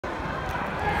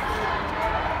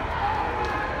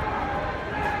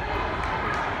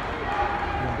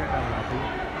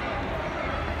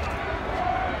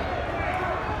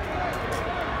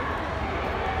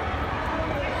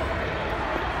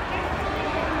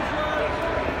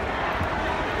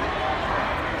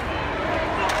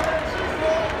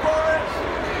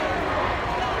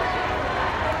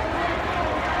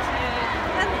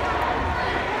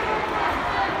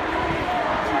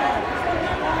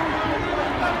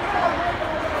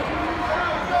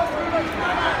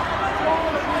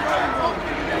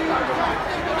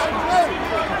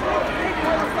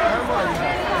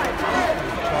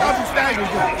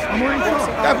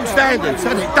standard,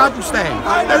 said it, double stand.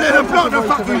 They're blocking the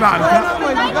fucking road.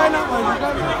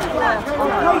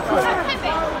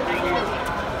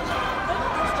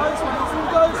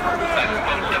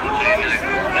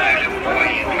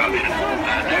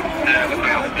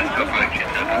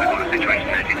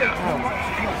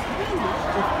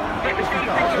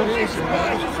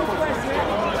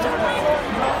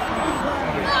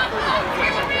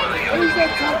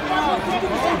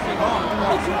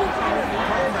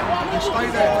 Stay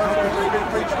there.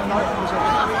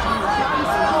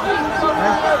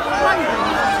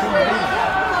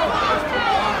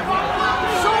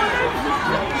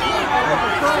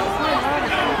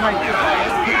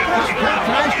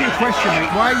 Can I ask you a question,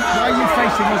 mate? Why are you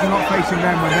facing us and not facing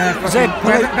them when they're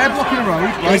blocking the road,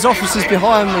 right? There's officers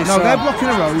behind me. No, they're blocking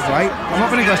the road, right? I'm not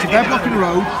being aggressive. They're blocking the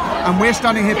road, and we're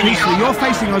standing here peacefully. You're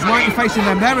facing us. Why aren't you facing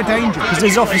them? They're a danger. Because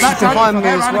there's officers behind me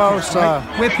as well, sir.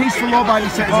 Right? We're peaceful, law-abiding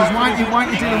citizens. Why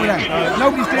aren't you dealing with them?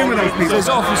 Nobody's dealing with those people. There's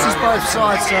officers both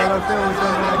sides, sir. I'll deal with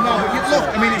them. No, but look,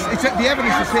 I mean, it's the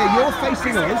evidence is here. You're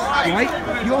facing us, right?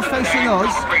 You're facing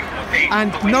us.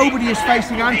 And nobody is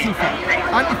facing Antifa.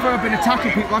 Antifa have been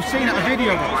attacking people. I've seen it, a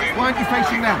video of it. Why aren't you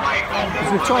facing them?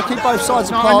 Because we try to keep both sides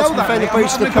apart to defend the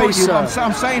breach of the peace, sir.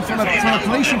 I'm saying from a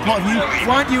policing point of view,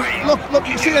 why aren't you... Look,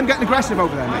 you see them getting aggressive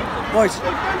over there, mate? Right. It's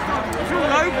all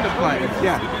over the place.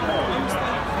 Yeah.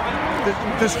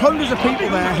 There's hundreds of people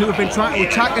there who have been trying to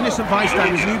attack innocent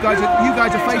bystanders, and you guys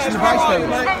are facing the bystanders.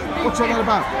 What's all that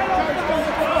about?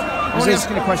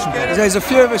 There's a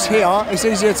few of us here. It's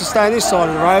easier to stay on this side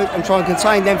of the road and try and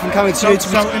contain them from coming to you to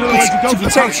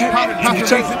protect you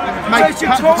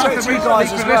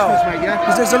guys as well.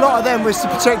 Because there's a lot of them was to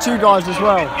protect you guys as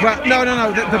well. Well, no.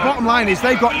 The bottom line is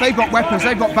they've got weapons,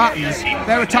 they've got batons,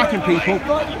 they're attacking people,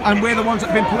 and we're the ones that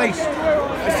have been policed.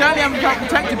 It's certainly haven't felt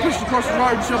protected, pushed across the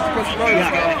road, shoved across the road.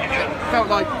 Yeah. Felt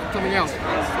like something else.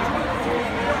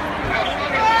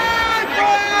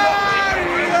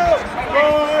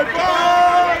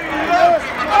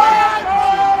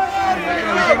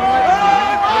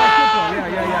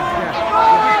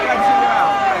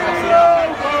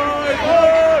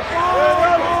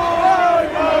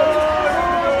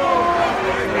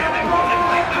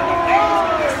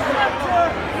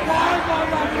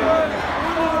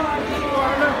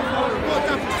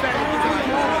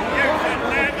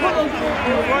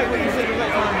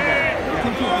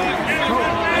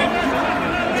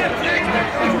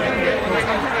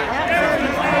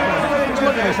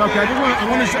 Okay, I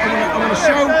want to show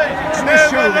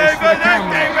this for the camera.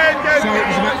 So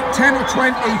there's about 10 or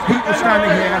 20 people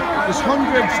standing here. There's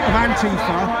hundreds of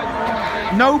Antifa.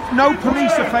 No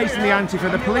police are facing the Antifa.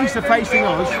 The police are facing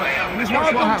us.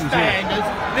 Watch what happens here.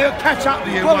 They'll catch up to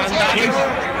you one day.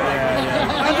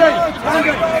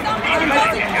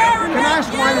 Can I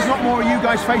ask why there's not more of you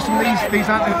guys facing these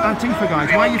Antifa guys?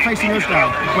 Why are you facing us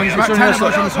now? When there's about 10 of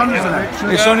us and there's hundreds of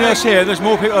them. It's only us here. There's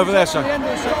more people over there, sir.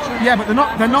 Yeah, but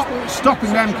they're not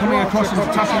stopping them coming across and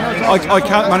attacking us. I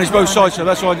can't manage both sides, sir.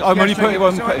 That's why I'm only putting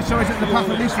one. So is it the path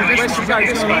of least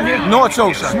resistance? Not at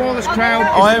all, sir. Smallest crowd.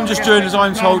 I am just doing as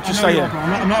I'm told to stay here.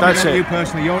 I'm not That's it. You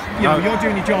personally. You're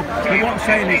doing your job. But what I'm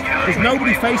saying is, there's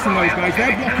nobody facing those guys.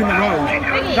 They're blocking the road.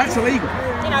 That's illegal.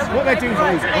 What they're doing is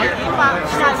illegal, right?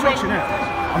 Obstruction,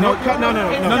 No, I'm not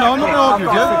going to argue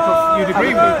with you. You'd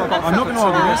agree with me. I'm not going to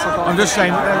argue with this. I'm just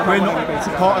saying we're not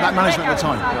part of that management at the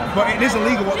time. But it is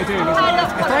illegal what they're doing, isn't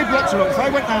it? If I blocked the road, if I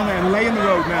went down there and lay in the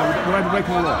road now, would I be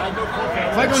breaking the law?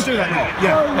 If I go and do that now?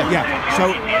 Yeah.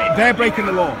 So they're breaking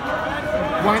the law.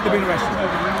 Why aren't they being arrested?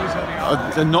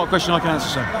 Not a question I can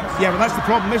answer, sir. Yeah, but that's the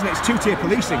problem, isn't it? It's two-tier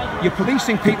policing. You're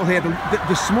policing people here,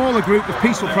 the smaller group of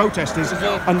peaceful protesters,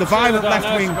 and the violent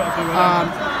left-wing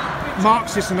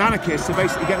Marxists and anarchists are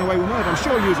basically getting away with murder. I'm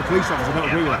sure you as a police officer don't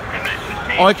agree with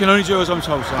that. I can only do as I'm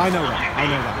told, sir. I know that.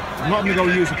 I'm not going to go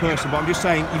you as a person, but I'm just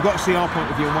saying you've got to see our point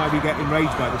of view and why we get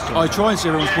enraged by this. I try and see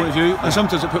everyone's point of view, and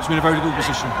sometimes it puts me in a very good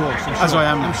position. Of course, as I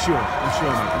am. I'm sure, mate.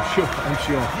 I'm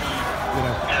sure. You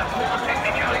know,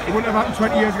 it wouldn't have happened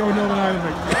 20 years ago in Northern Ireland,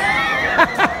 mate.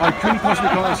 I couldn't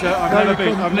possibly call it, sir. I've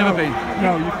never been.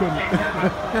 No, you couldn't.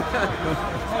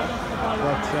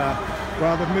 But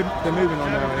well, they're moving on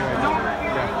now anyway.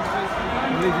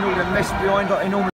 Yeah. Leaving all the mess behind like they normally